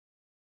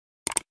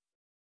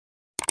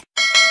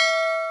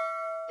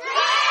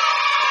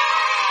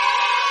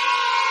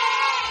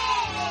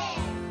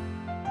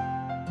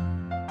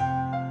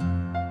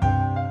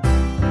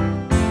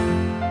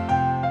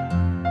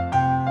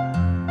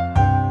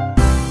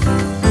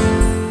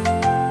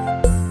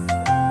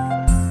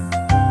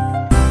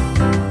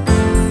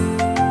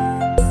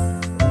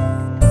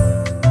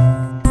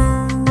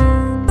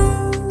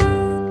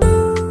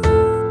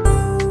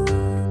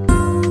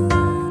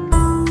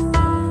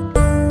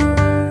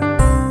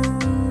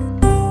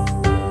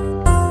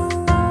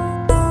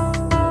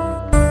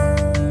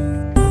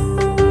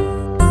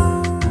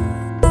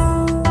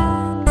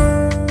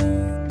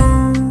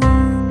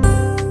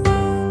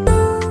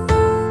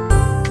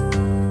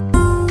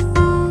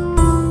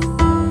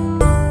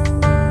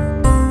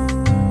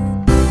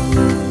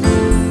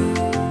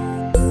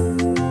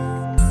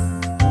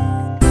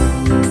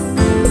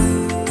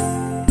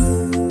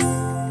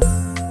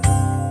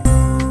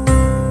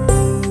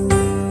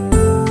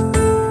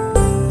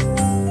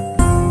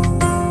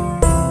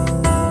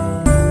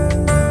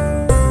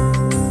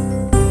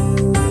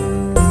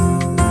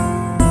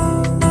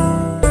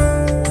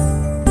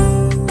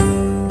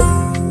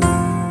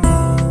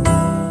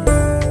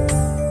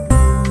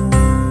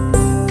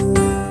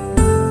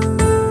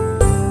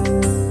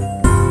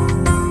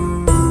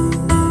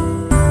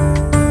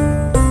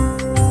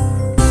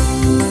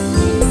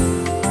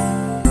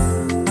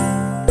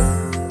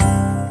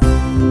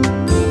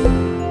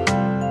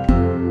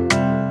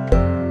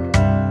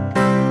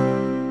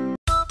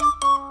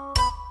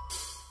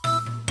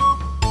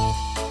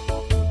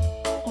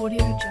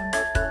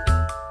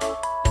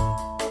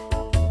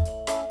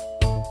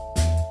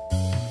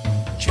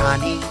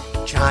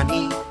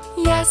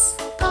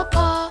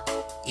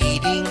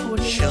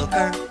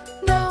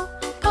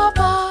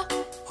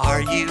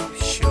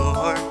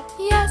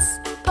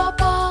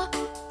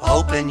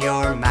Open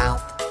your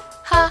mouth.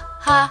 Ha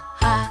ha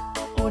ha.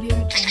 Audio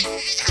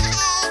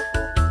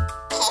Jungle.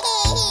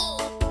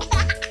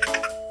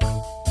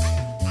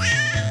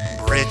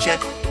 Bridget,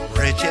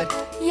 Bridget,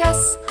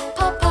 Yes,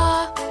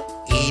 Papa.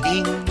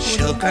 eating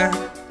sugar.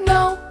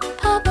 No,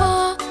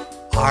 Papa.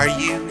 Are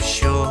you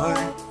sure?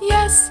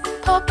 Yes,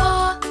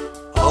 Papa.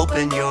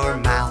 Open your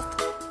mouth.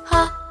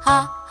 Ha ha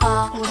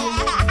ha. Audio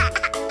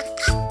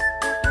Jungle.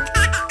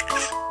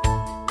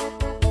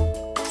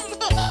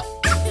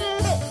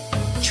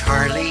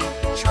 Charlie,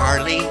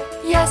 Charlie,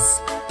 Yes,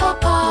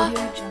 Papa.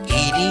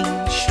 eating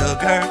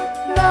sugar.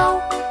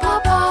 No,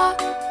 Papa.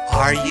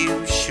 Are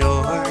you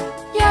sure?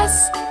 Yes,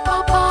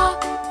 Papa.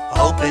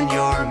 Open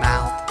your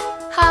mouth.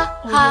 Ha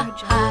ha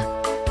ha.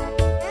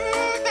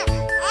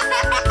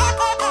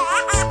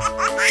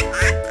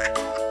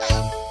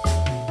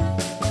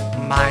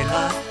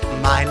 Mila,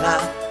 Mila,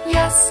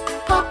 Yes,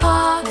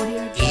 Papa.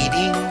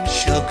 eating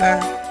sugar.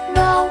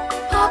 No,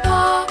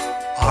 Papa.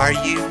 Are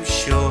you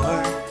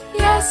sure?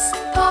 Yes,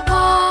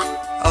 Papa.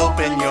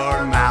 Open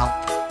your mouth.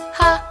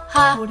 Ha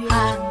ha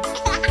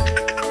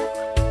ha.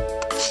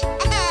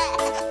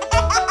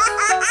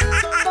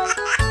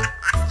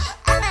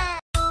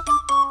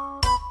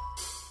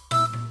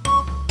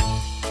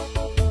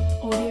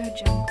 Audio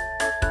Jungle.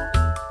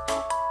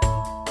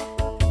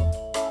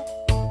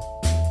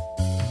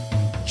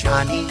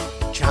 Johnny,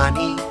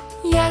 Johnny,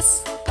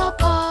 Yes,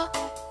 Papa.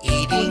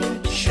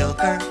 eating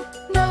sugar.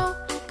 No,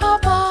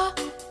 Papa.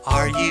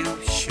 Are you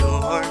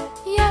sure?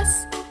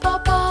 Yes,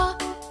 Papa.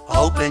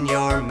 Open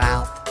your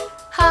mouth.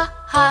 Ha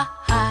ha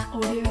ha.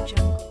 Audio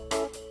Jungle.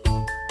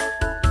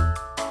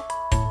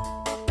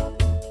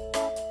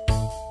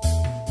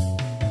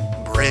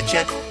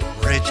 Bridget,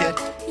 Bridget,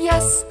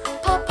 Yes,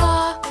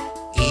 Papa.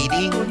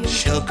 eating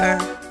sugar.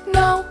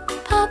 No,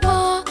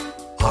 Papa.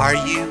 Are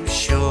you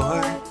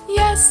sure?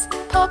 Yes,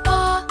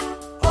 Papa.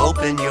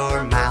 Open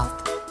your mouth.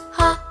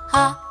 Ha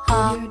ha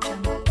ha. Audio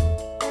Jungle.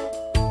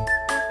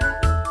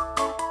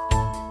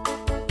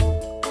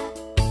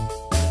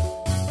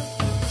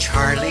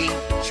 Charlie,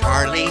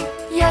 Charlie,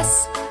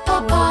 Yes,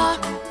 Papa.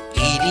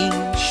 eating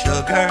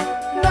sugar.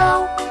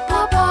 No,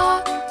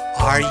 Papa.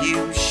 Are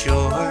you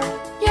sure?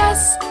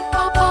 Yes,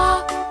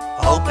 Papa.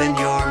 Open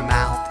your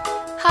mouth.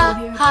 Ha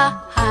ha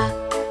ha.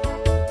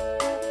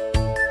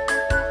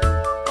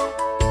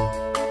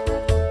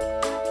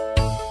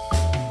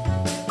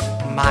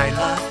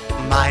 Mila,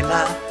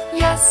 Mila,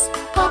 Yes,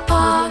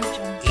 Papa.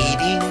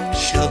 eating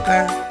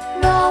sugar.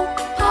 No,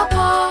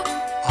 Papa.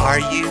 Are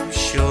you